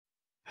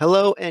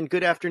Hello and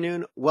good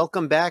afternoon.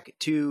 Welcome back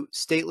to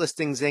State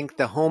Listings Inc.,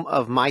 the home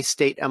of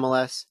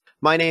MyStateMLS.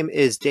 My name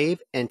is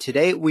Dave, and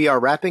today we are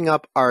wrapping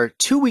up our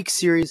 2-week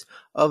series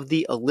of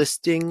the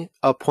listing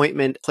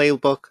appointment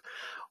playbook,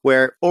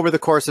 where over the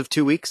course of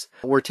 2 weeks,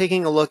 we're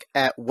taking a look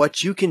at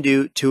what you can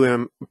do to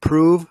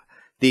improve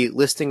the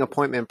listing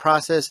appointment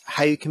process,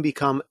 how you can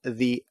become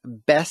the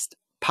best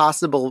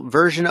possible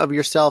version of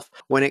yourself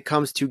when it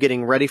comes to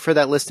getting ready for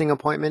that listing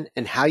appointment,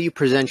 and how you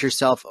present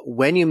yourself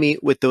when you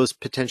meet with those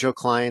potential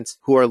clients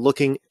who are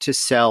looking to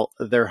sell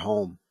their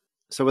home.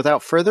 So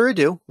without further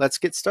ado, let's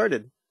get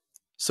started.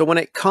 So when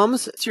it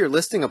comes to your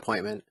listing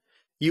appointment,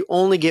 you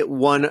only get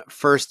one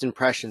first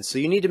impression. So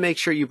you need to make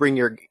sure you bring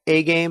your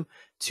A game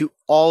to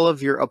all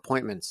of your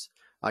appointments.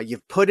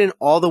 You've put in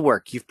all the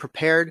work. You've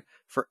prepared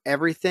for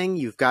everything.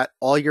 You've got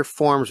all your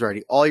forms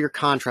ready. All your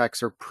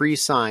contracts are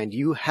pre-signed.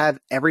 You have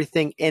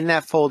everything in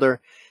that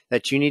folder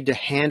that you need to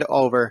hand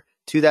over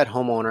to that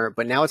homeowner.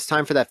 But now it's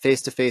time for that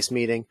face-to-face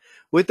meeting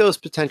with those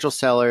potential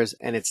sellers,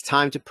 and it's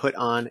time to put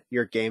on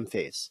your game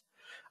face.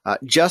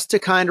 Just to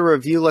kind of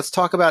review, let's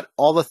talk about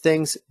all the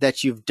things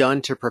that you've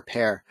done to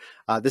prepare.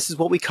 This is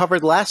what we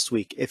covered last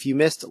week. If you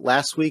missed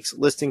last week's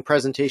listing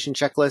presentation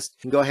checklist,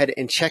 you can go ahead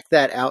and check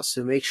that out.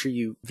 So make sure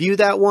you view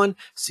that one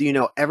so you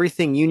know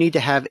everything you need to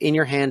have in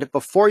your hand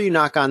before you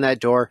knock on that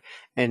door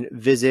and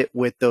visit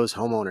with those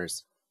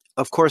homeowners.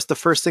 Of course, the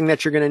first thing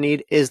that you're going to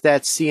need is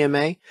that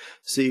CMA,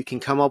 so you can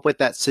come up with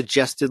that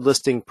suggested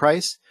listing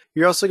price.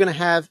 You're also going to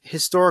have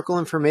historical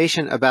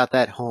information about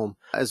that home,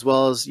 as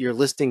well as your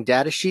listing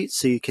data sheet,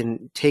 so you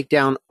can take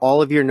down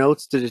all of your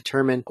notes to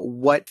determine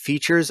what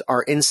features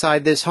are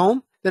inside this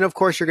home. Then, of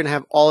course, you're going to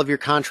have all of your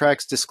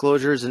contracts,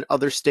 disclosures, and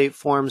other state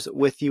forms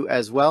with you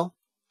as well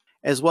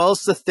as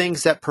the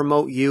things that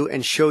promote you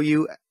and show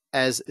you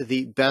as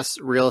the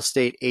best real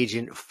estate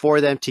agent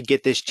for them to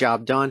get this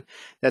job done.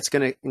 That's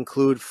going to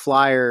include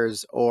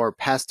flyers or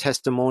past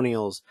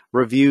testimonials,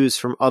 reviews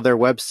from other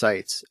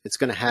websites. It's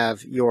going to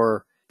have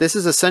this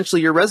is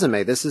essentially your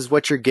resume. This is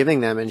what you're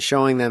giving them and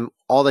showing them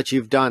all that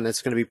you've done.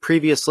 That's going to be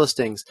previous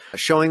listings,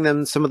 showing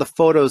them some of the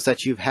photos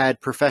that you've had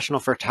professional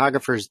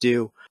photographers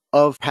do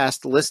of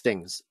past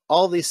listings.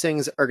 All these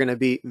things are going to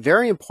be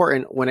very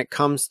important when it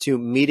comes to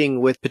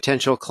meeting with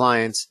potential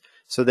clients,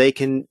 so they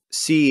can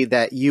see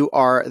that you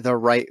are the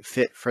right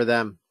fit for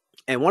them.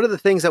 And one of the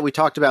things that we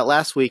talked about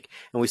last week,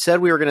 and we said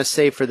we were going to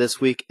save for this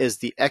week, is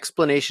the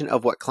explanation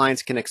of what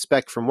clients can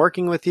expect from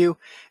working with you.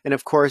 And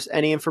of course,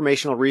 any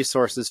informational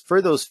resources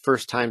for those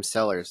first-time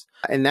sellers.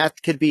 And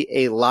that could be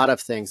a lot of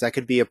things. That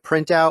could be a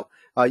printout.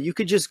 You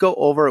could just go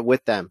over it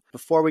with them.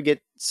 Before we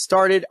get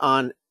started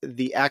on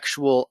the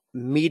actual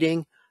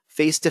meeting,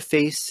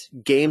 face-to-face,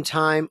 game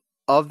time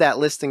of that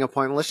listing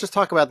appointment, let's just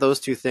talk about those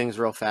two things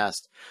real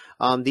fast.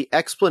 The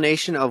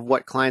explanation of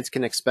what clients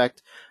can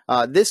expect.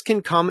 This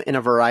can come in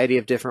a variety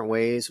of different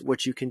ways.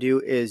 What you can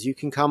do is you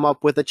can come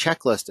up with a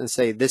checklist and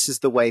say, this is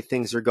the way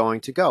things are going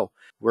to go.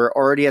 We're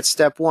already at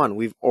step 1.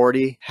 We've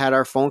already had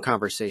our phone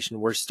conversation.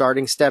 We're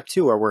starting step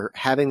 2, or we're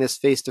having this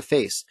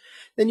face-to-face.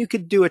 Then you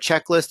could do a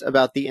checklist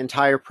about the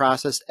entire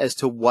process as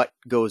to what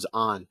goes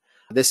on.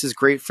 This is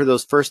great for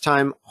those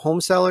first-time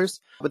home sellers,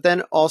 but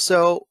then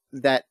also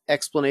that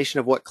explanation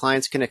of what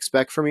clients can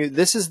expect from you.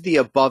 This is the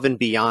above and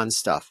beyond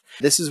stuff.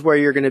 This is where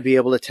you're going to be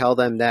able to tell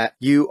them that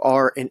you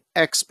are an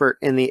expert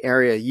in the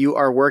area. You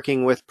are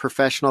working with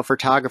professional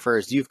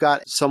photographers. You've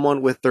got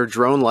someone with their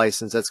drone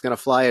license that's going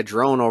to fly a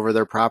drone over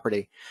their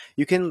property.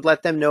 You can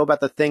let them know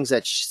about the things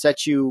that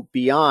set you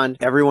beyond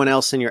everyone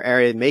else in your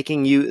area,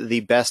 making you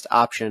the best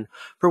option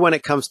for when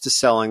it comes to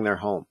selling their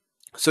home.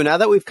 So now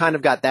that we've kind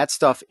of got that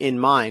stuff in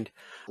mind,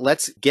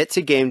 let's get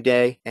to game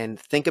day and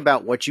think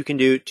about what you can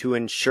do to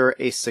ensure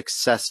a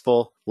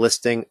successful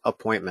listing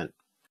appointment.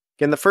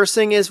 Again, the first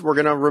thing is we're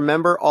going to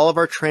remember all of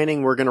our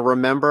training. We're going to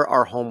remember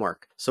our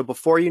homework. So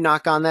before you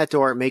knock on that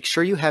door, make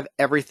sure you have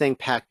everything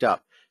packed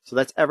up. So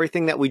that's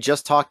everything that we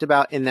just talked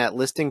about in that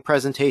listing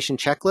presentation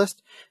checklist.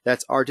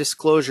 That's our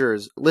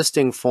disclosures,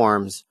 listing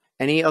forms,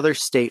 any other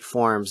state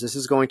forms. This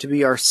is going to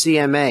be our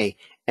CMA.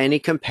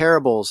 Any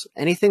comparables,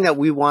 anything that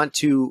we want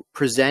to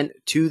present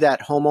to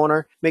that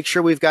homeowner, make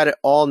sure we've got it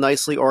all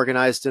nicely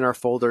organized in our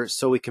folder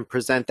so we can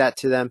present that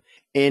to them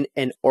in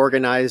an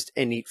organized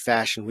and neat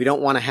fashion. We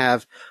don't want to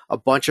have a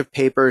bunch of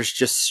papers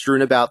just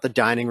strewn about the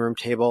dining room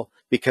table,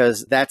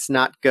 because that's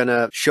not going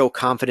to show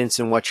confidence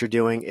in what you're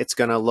doing. It's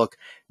going to look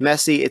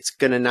messy. It's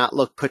going to not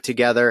look put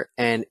together,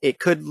 and it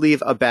could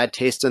leave a bad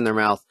taste in their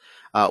mouth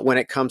when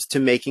it comes to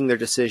making their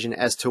decision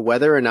as to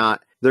whether or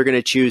not they're going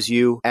to choose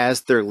you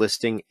as their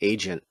listing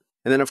agent.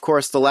 And then, of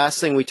course, the last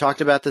thing, we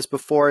talked about this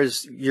before,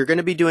 is you're going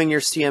to be doing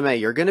your CMA.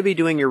 You're going to be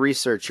doing your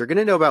research. You're going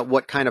to know about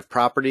what kind of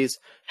properties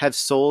have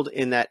sold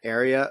in that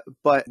area.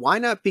 But why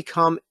not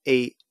become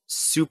a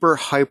super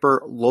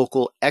hyper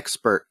local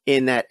expert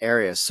in that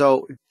area?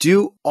 So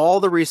do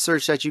all the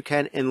research that you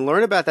can and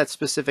learn about that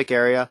specific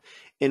area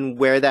and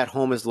where that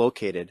home is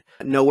located.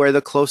 Know where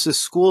the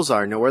closest schools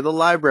are, know where the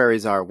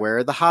libraries are, where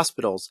are the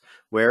hospitals,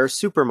 where are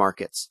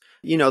supermarkets,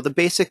 you know, the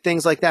basic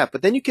things like that.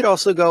 But then you could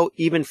also go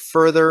even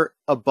further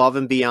above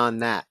and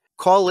beyond that.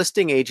 call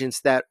listing agents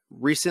that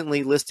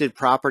recently listed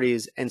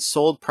properties and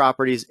sold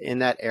properties in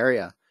that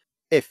area.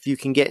 If you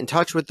can get in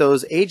touch with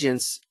those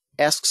agents,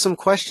 ask some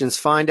questions,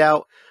 find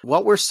out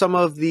what were some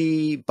of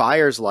the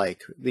buyers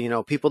like,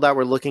 people that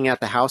were looking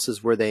at the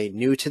houses. Were they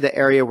new to the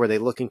area? Were they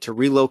looking to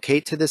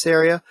relocate to this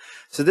area?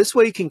 So this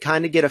way you can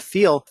kind of get a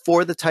feel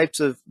for the types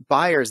of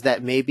buyers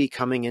that may be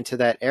coming into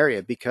that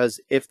area. Because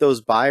if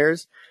those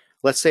buyers,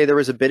 let's say there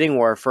was a bidding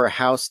war for a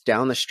house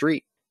down the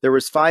street, there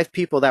was 5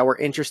 people that were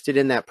interested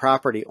in that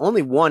property.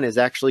 Only one is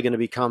actually going to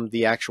become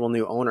the actual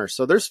new owner.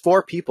 So there's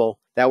 4 people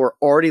that were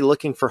already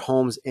looking for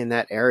homes in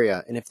that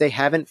area. And if they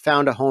haven't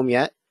found a home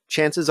yet,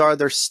 chances are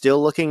they're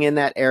still looking in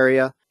that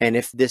area. And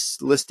if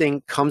this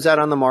listing comes out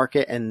on the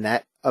market and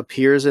that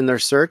appears in their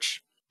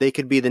search, they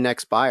could be the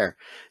next buyer.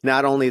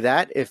 Not only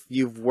that, if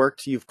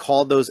you've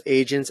called those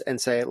agents and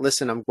say,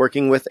 listen, I'm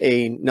working with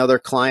another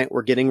client.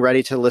 We're getting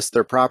ready to list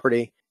their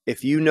property.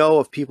 If you know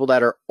of people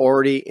that are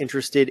already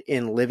interested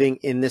in living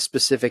in this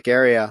specific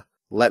area,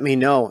 let me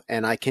know,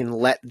 and I can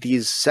let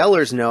these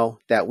sellers know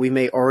that we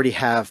may already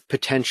have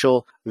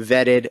potential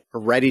vetted,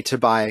 ready to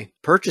buy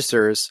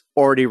purchasers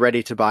already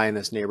ready to buy in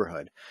this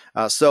neighborhood.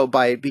 So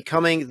by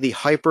becoming the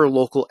hyper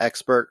local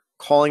expert,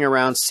 calling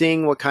around,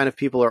 seeing what kind of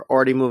people are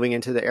already moving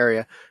into the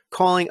area,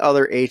 calling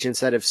other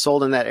agents that have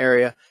sold in that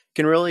area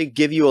can really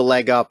give you a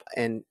leg up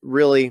and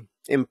really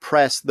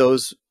impress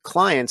those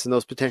clients and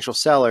those potential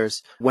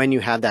sellers when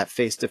you have that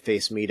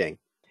face-to-face meeting.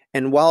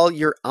 And while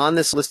you're on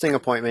this listing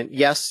appointment,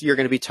 yes, you're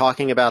going to be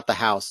talking about the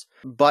house,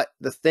 but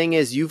the thing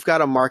is, you've got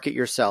to market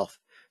yourself.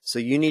 So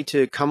you need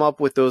to come up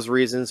with those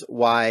reasons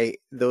why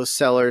those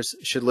sellers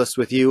should list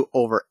with you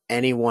over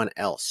anyone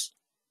else.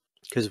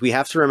 Because we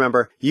have to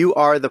remember, you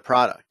are the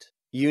product.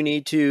 You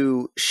need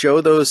to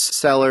show those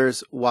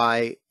sellers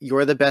why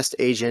you're the best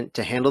agent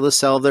to handle the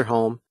sale of their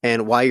home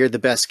and why you're the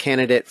best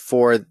candidate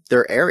for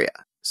their area.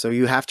 So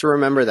you have to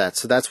remember that.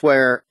 So that's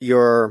where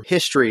your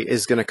history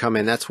is going to come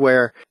in. That's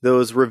where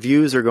those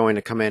reviews are going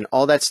to come in.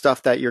 All that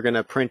stuff that you're going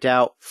to print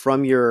out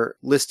from your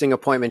listing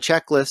appointment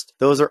checklist,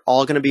 those are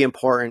all going to be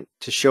important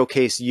to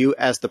showcase you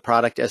as the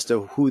product as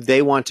to who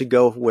they want to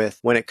go with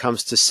when it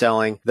comes to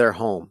selling their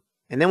home.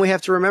 And then we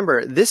have to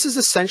remember, this is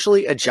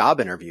essentially a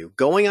job interview.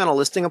 Going on a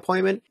listing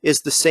appointment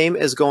is the same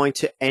as going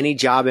to any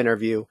job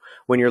interview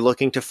when you're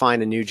looking to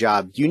find a new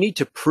job. You need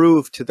to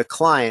prove to the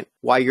client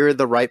why you're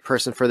the right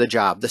person for the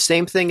job. The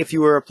same thing if you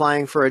were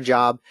applying for a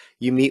job,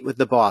 you meet with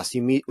the boss,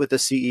 you meet with the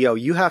CEO.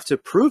 You have to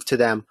prove to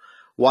them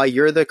why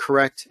you're the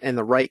correct and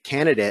the right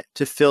candidate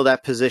to fill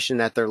that position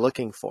that they're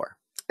looking for.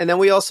 And then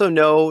we also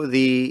know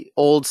the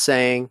old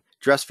saying,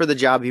 dress for the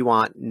job you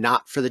want,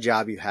 not for the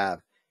job you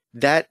have.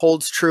 That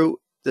holds true.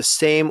 The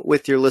same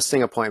with your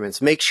listing appointments.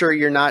 Make sure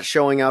you're not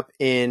showing up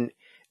in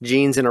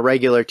jeans and a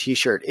regular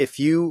t-shirt. If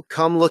you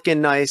come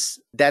looking nice,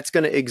 that's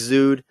going to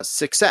exude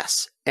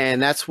success. And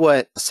that's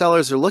what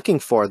sellers are looking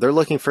for. They're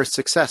looking for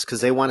success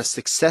because they want to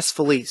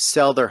successfully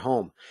sell their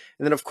home.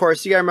 And then, of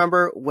course, you got to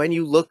remember, when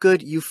you look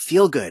good, you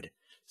feel good.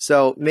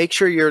 So make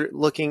sure you're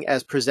looking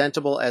as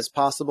presentable as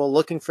possible,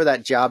 looking for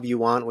that job you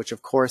want, which,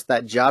 of course,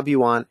 that job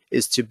you want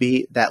is to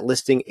be that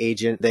listing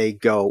agent they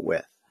go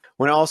with.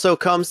 When it also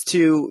comes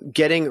to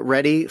getting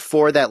ready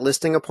for that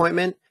listing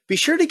appointment, be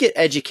sure to get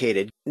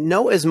educated.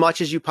 Know as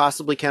much as you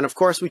possibly can. Of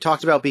course, we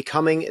talked about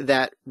becoming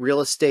that real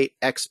estate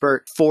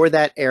expert for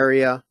that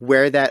area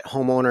where that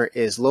homeowner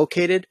is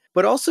located,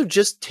 but also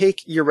just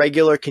take your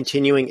regular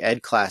continuing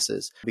ed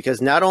classes, because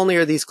not only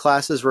are these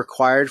classes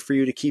required for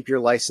you to keep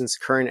your license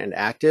current and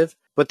active,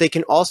 but they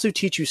can also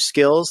teach you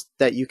skills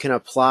that you can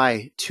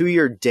apply to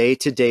your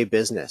day-to-day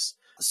business.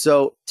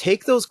 So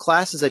take those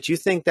classes that you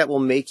think that will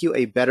make you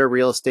a better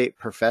real estate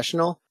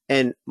professional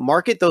and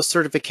market those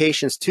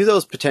certifications to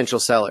those potential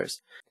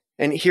sellers.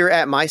 And here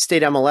at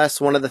MyStateMLS,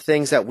 one of the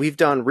things that we've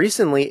done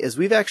recently is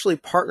we've actually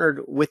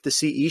partnered with the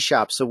CE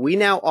shop. So we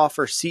now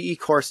offer CE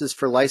courses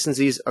for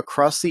licensees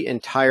across the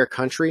entire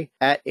country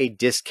at a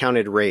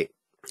discounted rate.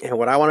 And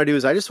what I want to do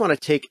is I just want to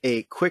take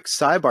a quick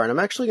sidebar, and I'm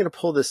actually going to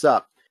pull this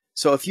up.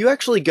 So if you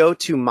actually go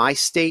to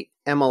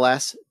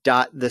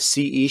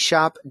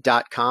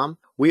mystatemls.theceshop.com,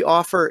 we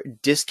offer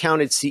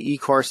discounted CE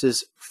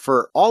courses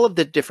for all of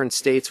the different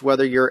states.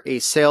 Whether you're a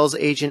sales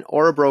agent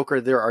or a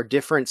broker, there are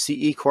different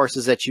CE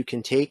courses that you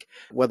can take,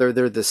 whether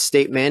they're the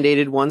state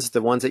mandated ones,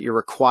 the ones that you're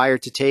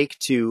required to take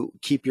to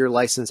keep your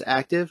license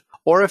active,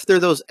 or if they're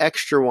those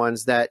extra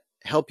ones that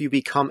help you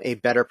become a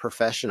better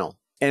professional.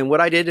 And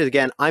what I did is,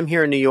 again, I'm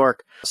here in New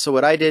York. So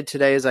what I did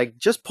today is I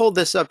just pulled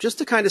this up just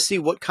to kind of see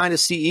what kind of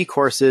CE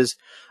courses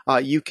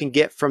you can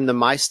get from the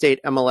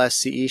MyStateMLS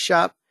CE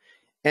shop.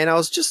 And I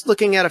was just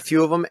looking at a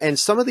few of them, and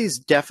some of these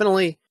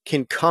definitely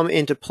can come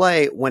into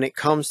play when it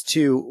comes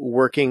to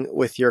working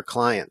with your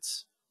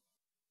clients.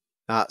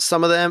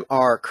 Some of them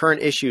are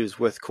current issues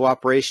with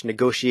cooperation,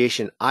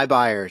 negotiation,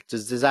 iBuyer,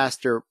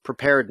 disaster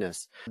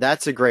preparedness.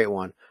 That's a great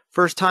one.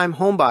 First-time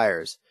home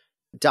buyers,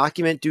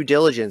 document due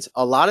diligence.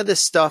 A lot of this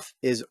stuff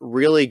is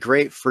really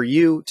great for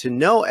you to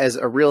know as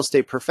a real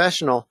estate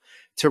professional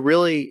to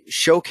really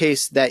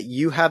showcase that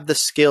you have the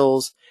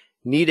skills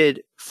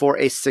needed for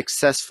a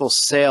successful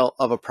sale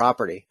of a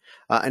property.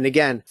 And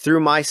again, through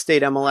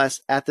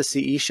MyStateMLS at the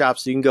CE shop,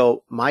 so you can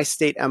go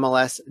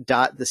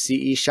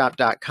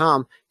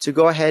mystatemls.theceshop.com to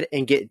go ahead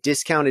and get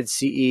discounted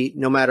CE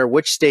no matter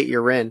which state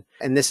you're in.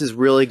 And this is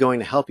really going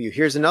to help you.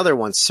 Here's another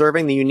one,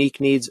 serving the unique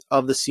needs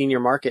of the senior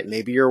market.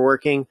 Maybe you're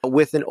working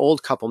with an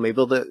old couple.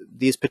 Maybe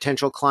these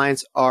potential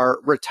clients are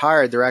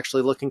retired. They're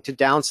actually looking to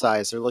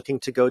downsize. They're looking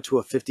to go to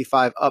a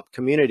 55 up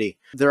community.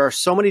 There are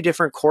so many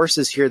different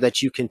courses here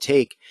that you can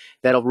take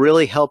that'll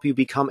really help you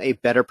become a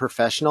better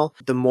professional.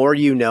 The more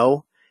you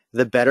know,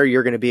 the better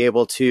you're going to be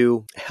able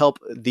to help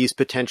these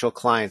potential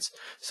clients.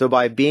 So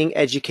by being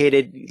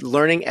educated,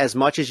 learning as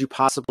much as you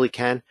possibly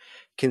can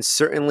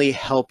certainly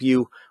help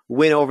you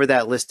win over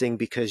that listing,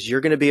 because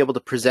you're going to be able to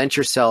present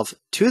yourself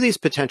to these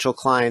potential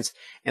clients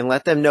and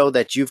let them know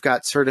that you've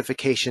got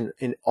certification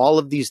in all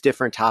of these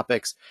different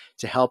topics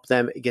to help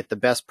them get the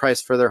best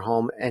price for their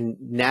home and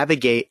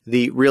navigate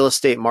the real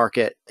estate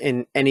market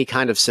in any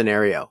kind of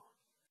scenario.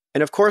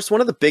 And of course,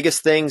 one of the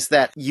biggest things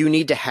that you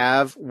need to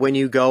have when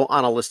you go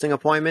on a listing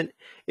appointment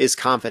is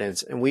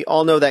confidence. And we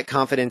all know that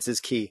confidence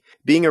is key.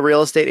 Being a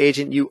real estate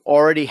agent, you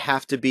already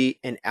have to be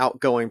an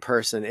outgoing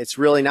person. It's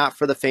really not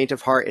for the faint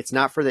of heart. It's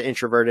not for the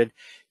introverted.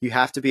 You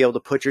have to be able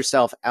to put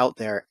yourself out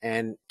there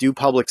and do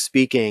public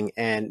speaking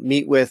and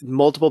meet with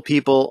multiple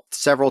people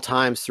several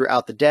times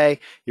throughout the day.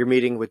 You're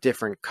meeting with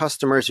different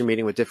customers. You're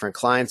meeting with different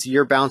clients.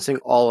 You're bouncing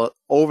all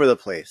over the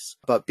place.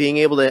 But being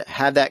able to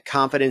have that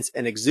confidence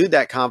and exude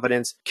that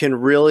confidence can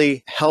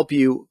really help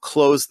you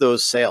close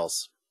those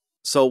sales.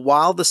 So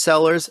while the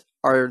sellers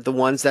are the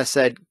ones that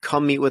said,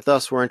 come meet with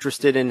us, we're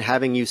interested in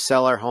having you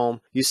sell our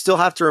home, you still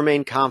have to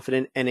remain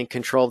confident and in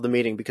control of the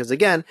meeting, because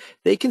again,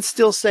 they can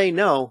still say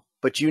no,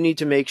 but you need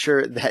to make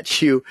sure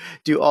that you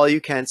do all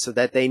you can so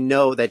that they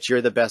know that you're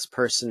the best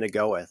person to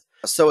go with.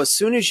 So as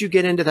soon as you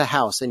get into the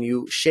house and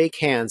you shake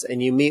hands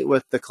and you meet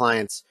with the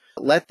clients,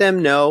 let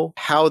them know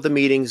how the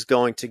meeting's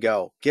going to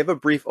go. Give a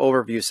brief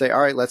overview. Say, all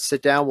right, let's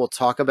sit down. We'll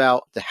talk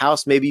about the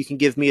house. Maybe you can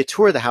give me a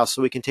tour of the house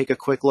so we can take a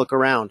quick look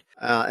around.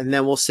 And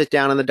then we'll sit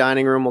down in the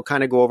dining room. We'll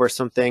kind of go over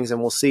some things and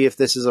we'll see if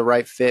this is a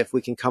right fit, if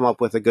we can come up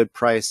with a good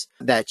price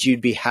that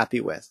you'd be happy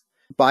with.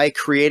 By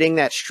creating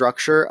that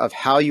structure of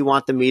how you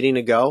want the meeting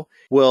to go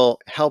will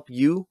help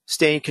you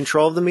stay in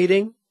control of the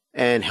meeting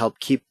and help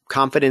keep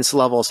confidence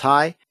levels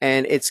high.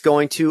 And it's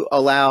going to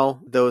allow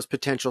those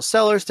potential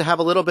sellers to have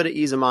a little bit of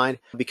ease of mind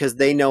because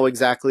they know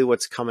exactly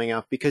what's coming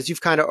up, because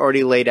you've kind of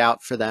already laid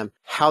out for them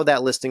how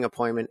that listing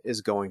appointment is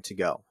going to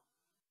go.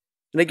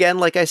 And again,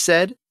 like I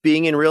said,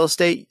 being in real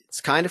estate,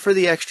 it's kind of for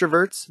the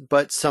extroverts,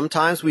 but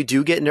sometimes we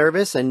do get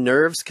nervous, and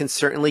nerves can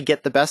certainly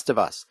get the best of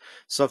us.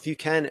 So if you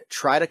can,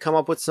 try to come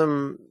up with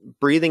some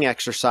breathing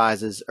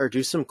exercises or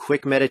do some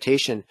quick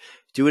meditation.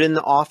 Do it in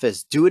the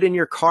office. Do it in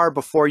your car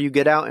before you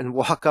get out and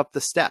walk up the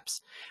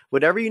steps.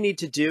 Whatever you need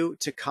to do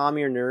to calm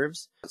your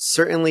nerves,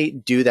 certainly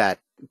do that.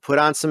 Put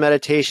on some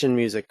meditation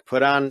music,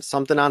 put on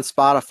something on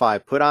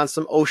Spotify, put on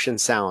some ocean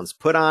sounds,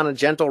 put on a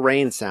gentle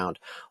rain sound.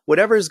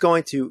 Whatever is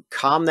going to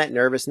calm that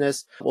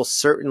nervousness will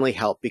certainly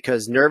help,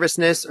 because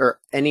nervousness or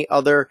any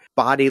other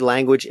body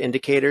language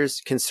indicators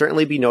can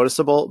certainly be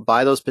noticeable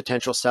by those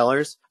potential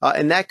sellers.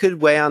 And that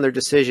could weigh on their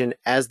decision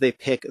as they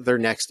pick their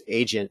next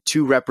agent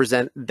to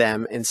represent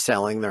them in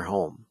selling their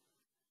home.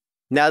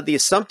 Now, the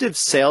assumptive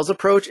sales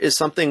approach is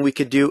something we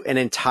could do an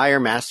entire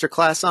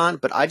masterclass on,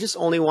 but I just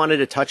only wanted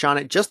to touch on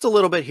it just a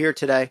little bit here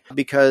today,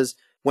 because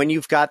when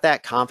you've got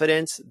that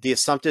confidence, the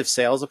assumptive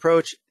sales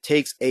approach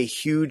takes a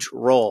huge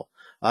role.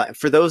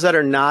 For those that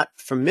are not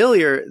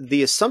familiar,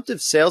 the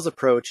assumptive sales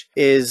approach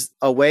is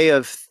a way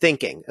of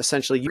thinking.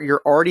 Essentially,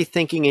 you're already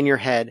thinking in your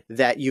head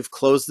that you've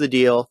closed the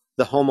deal,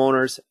 the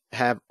homeowners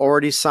have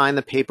already signed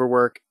the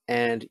paperwork,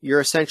 and you're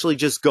essentially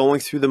just going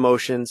through the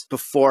motions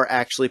before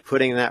actually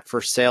putting that for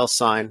sale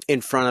sign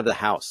in front of the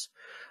house.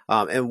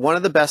 And one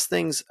of the best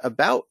things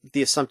about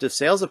the assumptive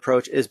sales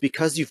approach is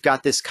because you've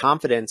got this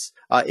confidence,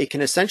 it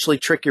can essentially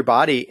trick your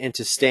body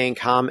into staying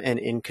calm and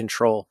in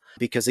control.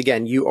 Because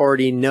again, you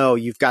already know,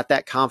 you've got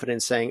that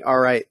confidence saying, all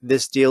right,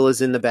 this deal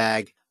is in the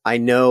bag. I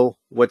know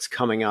what's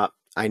coming up.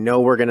 I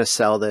know we're going to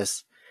sell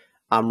this.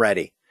 I'm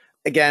ready.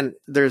 Again,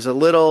 there's a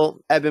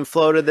little ebb and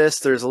flow to this.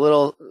 There's a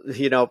little,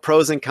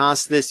 pros and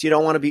cons to this. You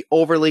don't want to be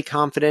overly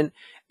confident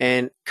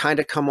and kind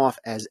of come off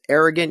as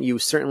arrogant. You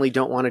certainly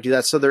don't want to do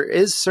that. So there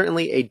is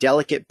certainly a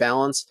delicate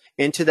balance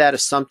into that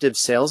assumptive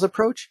sales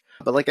approach.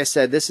 But like I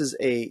said, this is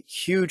a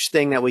huge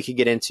thing that we could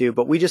get into,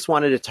 but we just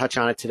wanted to touch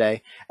on it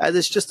today, as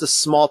it's just a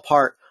small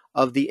part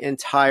of the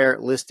entire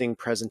listing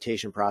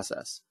presentation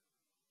process.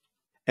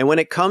 And when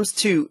it comes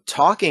to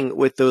talking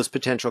with those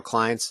potential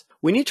clients,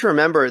 we need to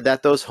remember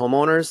that those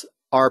homeowners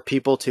are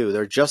people too.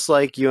 They're just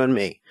like you and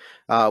me.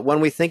 When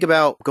we think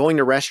about going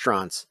to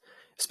restaurants,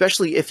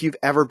 especially if you've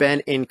ever been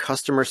in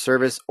customer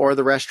service or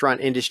the restaurant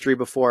industry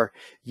before,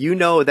 you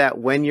know that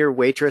when your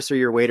waitress or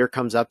your waiter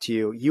comes up to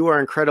you, you are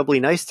incredibly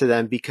nice to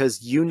them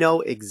because you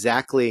know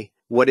exactly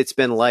what it's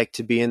been like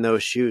to be in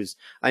those shoes.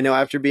 I know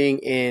after being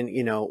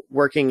in,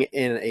 working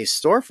in a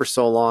store for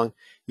so long,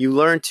 You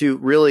learn to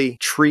really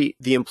treat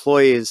the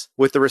employees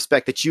with the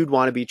respect that you'd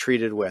want to be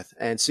treated with.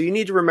 And so you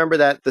need to remember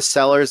that the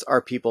sellers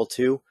are people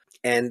too.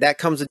 And that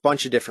comes a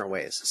bunch of different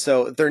ways.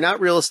 So they're not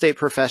real estate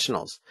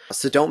professionals.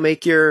 So don't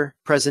make your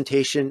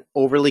presentation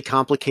overly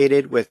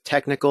complicated with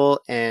technical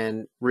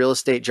and real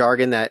estate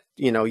jargon that,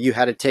 you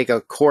had to take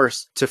a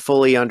course to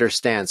fully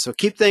understand. So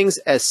keep things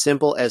as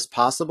simple as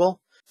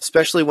possible,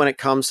 especially when it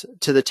comes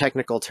to the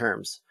technical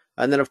terms.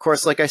 And then, of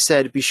course, like I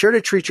said, be sure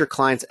to treat your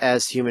clients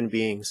as human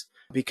beings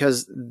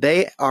because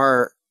they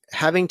are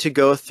having to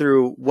go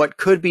through what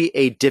could be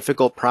a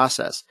difficult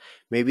process.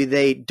 Maybe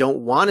they don't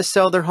want to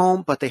sell their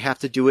home, but they have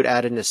to do it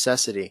out of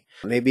necessity.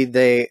 Maybe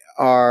they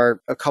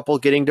are a couple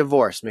getting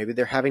divorced. Maybe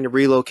they're having to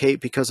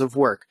relocate because of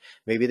work.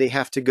 Maybe they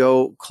have to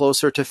go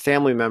closer to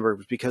family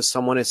members because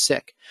someone is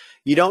sick.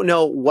 You don't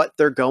know what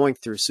they're going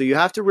through. So you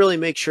have to really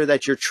make sure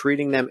that you're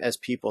treating them as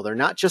people. They're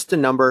not just a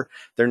number.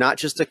 They're not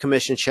just a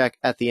commission check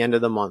at the end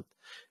of the month.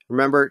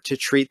 Remember to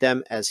treat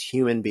them as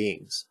human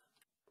beings.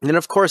 And then,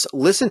 of course,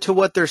 listen to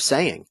what they're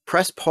saying.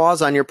 Press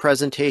pause on your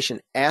presentation.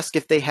 Ask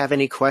if they have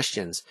any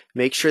questions.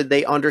 Make sure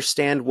they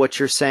understand what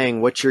you're saying,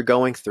 what you're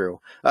going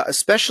through.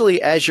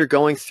 Especially as you're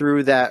going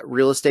through that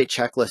real estate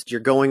checklist, you're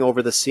going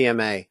over the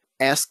CMA.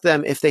 Ask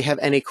them if they have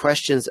any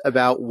questions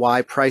about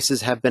why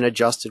prices have been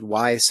adjusted,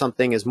 why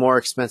something is more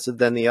expensive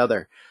than the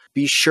other.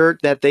 Be sure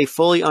that they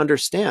fully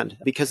understand.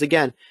 Because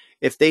again,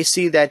 if they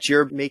see that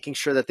you're making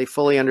sure that they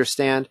fully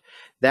understand,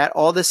 that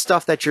all this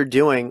stuff that you're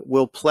doing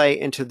will play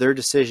into their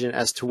decision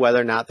as to whether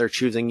or not they're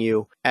choosing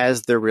you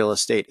as their real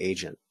estate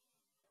agent.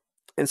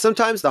 And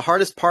sometimes the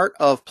hardest part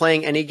of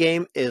playing any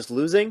game is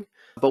losing,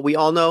 but we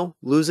all know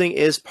losing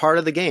is part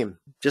of the game.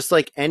 Just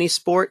like any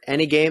sport,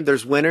 any game,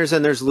 there's winners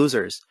and there's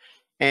losers.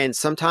 And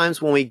sometimes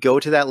when we go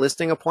to that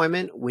listing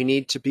appointment, we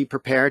need to be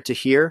prepared to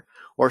hear,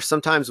 or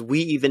sometimes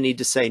we even need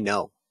to say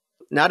no.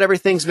 Not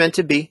everything's meant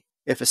to be.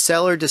 If a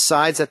seller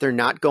decides that they're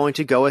not going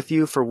to go with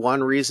you for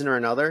one reason or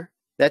another,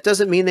 that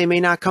doesn't mean they may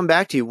not come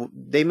back to you.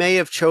 They may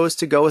have chose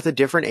to go with a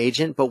different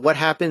agent, but what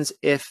happens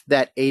if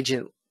that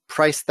agent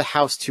priced the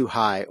house too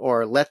high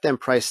or let them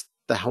price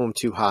the home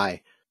too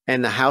high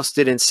and the house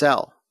didn't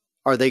sell?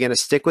 Are they going to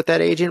stick with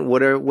that agent?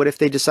 What if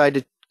they decide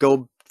to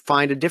go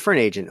find a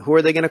different agent? Who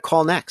are they going to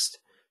call next?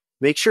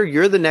 Make sure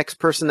you're the next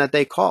person that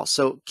they call.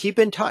 So keep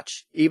in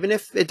touch. Even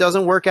if it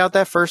doesn't work out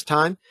that first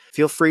time,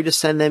 feel free to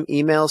send them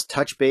emails,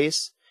 touch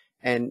base,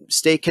 and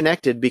stay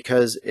connected,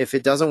 because if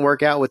it doesn't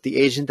work out with the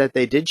agent that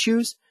they did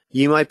choose,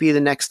 you might be the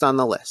next on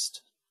the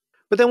list.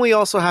 But then we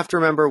also have to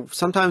remember,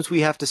 sometimes we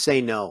have to say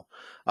no.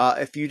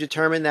 If you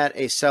determine that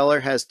a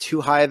seller has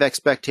too high of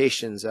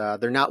expectations,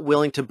 they're not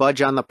willing to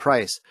budge on the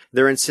price,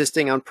 they're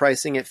insisting on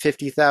pricing at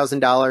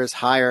 $50,000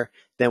 higher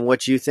than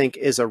what you think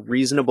is a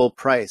reasonable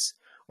price,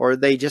 or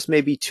they just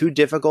may be too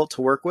difficult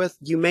to work with,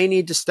 you may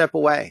need to step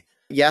away.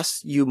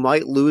 Yes, you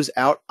might lose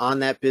out on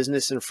that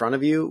business in front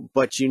of you,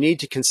 but you need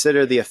to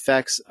consider the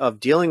effects of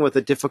dealing with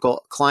a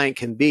difficult client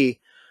can be,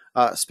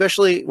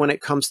 especially when it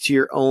comes to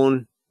your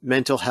own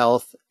mental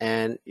health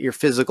and your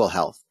physical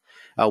health.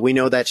 We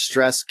know that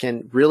stress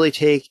can really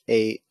take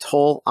a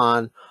toll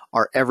on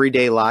our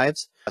everyday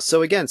lives.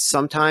 So again,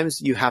 sometimes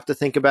you have to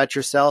think about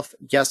yourself.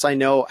 Yes, I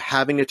know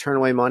having to turn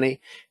away money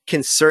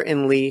can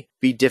certainly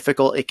be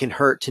difficult. It can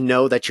hurt to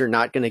know that you're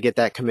not going to get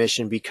that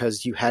commission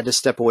because you had to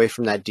step away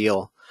from that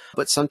deal.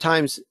 But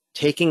sometimes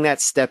taking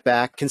that step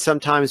back can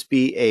sometimes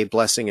be a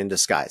blessing in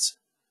disguise.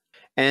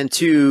 And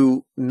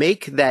to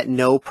make that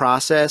no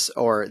process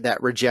or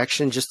that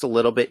rejection just a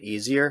little bit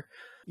easier,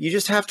 you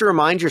just have to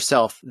remind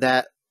yourself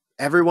that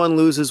everyone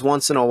loses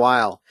once in a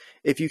while.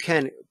 If you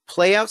can,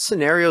 play out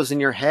scenarios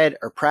in your head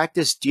or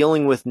practice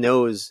dealing with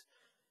no's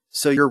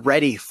so you're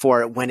ready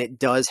for it when it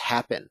does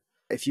happen.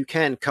 If you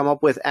can, come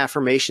up with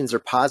affirmations or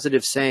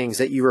positive sayings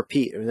that you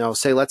repeat.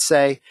 Let's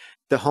say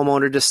the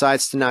homeowner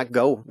decides to not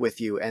go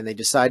with you and they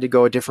decide to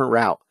go a different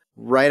route.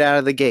 Right out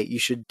of the gate, you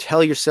should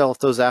tell yourself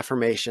those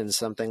affirmations,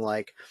 something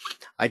like,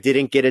 I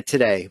didn't get it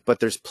today, but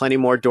there's plenty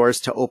more doors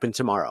to open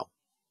tomorrow.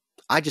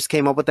 I just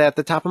came up with that at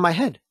the top of my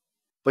head.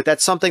 But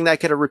that's something that I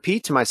could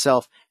repeat to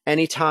myself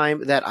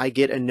anytime that I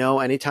get a no,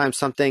 anytime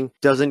something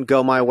doesn't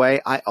go my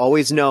way. I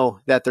always know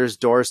that there's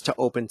doors to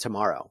open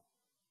tomorrow.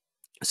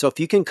 So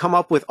if you can come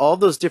up with all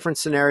those different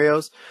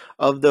scenarios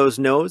of those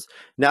no's,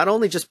 not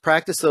only just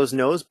practice those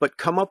no's, but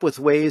come up with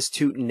ways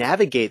to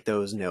navigate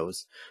those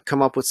no's.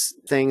 Come up with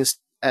things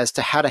as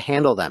to how to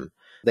handle them.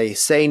 They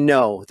say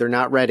no, they're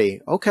not ready.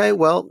 Okay,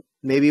 well,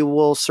 maybe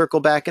we'll circle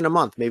back in a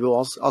month. Maybe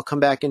I'll come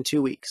back in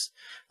 2 weeks.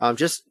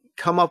 Just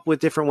come up with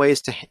different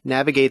ways to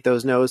navigate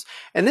those no's.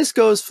 And this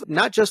goes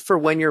not just for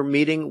when you're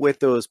meeting with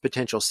those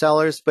potential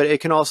sellers, but it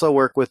can also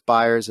work with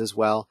buyers as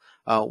well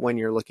when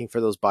you're looking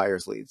for those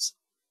buyers leads.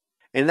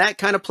 And that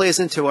kind of plays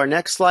into our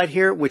next slide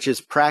here, which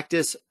is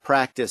practice,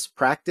 practice,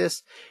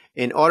 practice.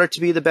 In order to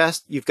be the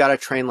best, you've got to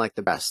train like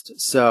the best.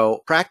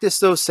 So practice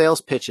those sales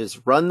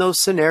pitches, run those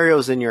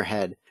scenarios in your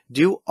head.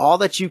 Do all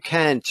that you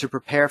can to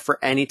prepare for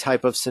any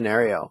type of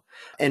scenario.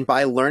 And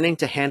by learning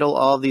to handle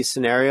all of these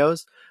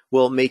scenarios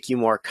will make you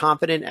more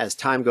confident as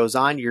time goes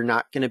on. You're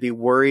not going to be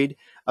worried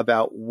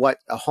about what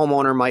a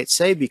homeowner might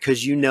say,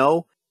 because you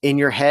know in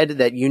your head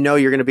that you know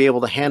you're going to be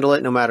able to handle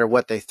it no matter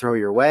what they throw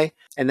your way.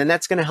 And then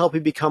that's going to help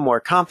you become more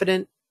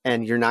confident,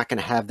 and you're not going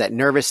to have that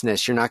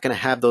nervousness. You're not going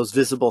to have those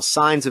visible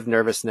signs of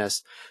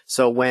nervousness.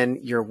 So when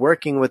you're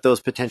working with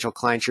those potential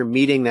clients, you're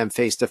meeting them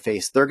face to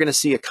face, they're going to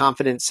see a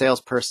confident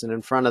salesperson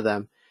in front of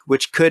them,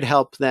 which could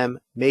help them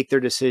make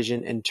their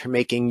decision into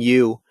making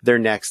you their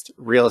next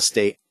real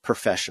estate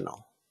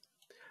professional.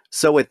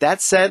 So with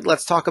that said,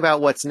 let's talk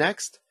about what's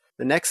next.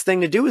 The next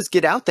thing to do is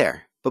get out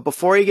there. But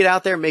before you get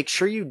out there, make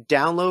sure you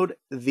download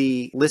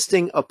the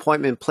listing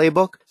appointment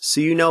playbook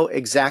so you know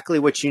exactly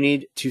what you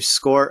need to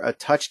score a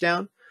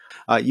touchdown.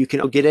 You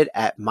can get it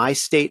at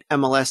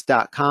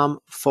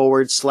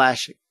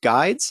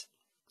MyStateMLS.com/guides.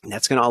 And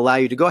that's going to allow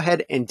you to go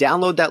ahead and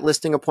download that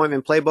listing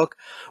appointment playbook,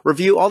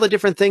 review all the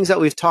different things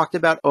that we've talked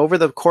about over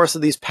the course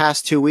of these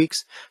past 2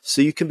 weeks,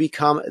 so you can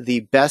become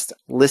the best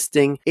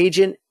listing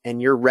agent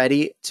and you're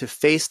ready to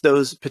face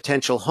those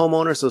potential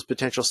homeowners, those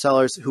potential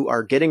sellers who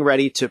are getting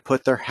ready to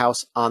put their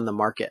house on the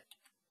market.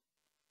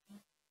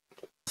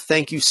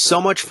 Thank you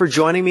so much for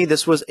joining me.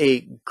 This was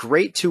a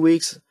great 2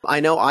 weeks. I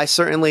know I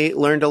certainly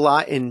learned a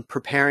lot in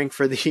preparing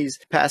for these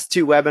past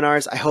 2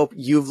 webinars. I hope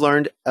you've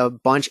learned a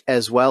bunch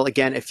as well.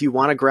 Again, if you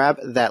want to grab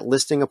that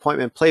listing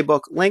appointment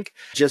playbook link,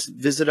 just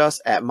visit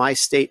us at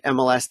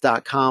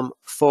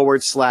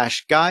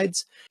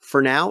MyStateMLS.com/guides.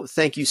 For now,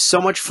 thank you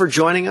so much for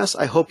joining us.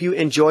 I hope you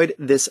enjoyed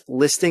this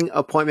listing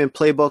appointment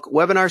playbook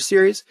webinar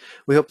series.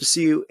 We hope to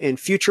see you in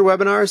future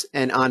webinars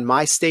and on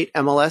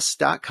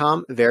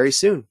MyStateMLS.com very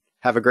soon.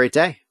 Have a great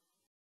day.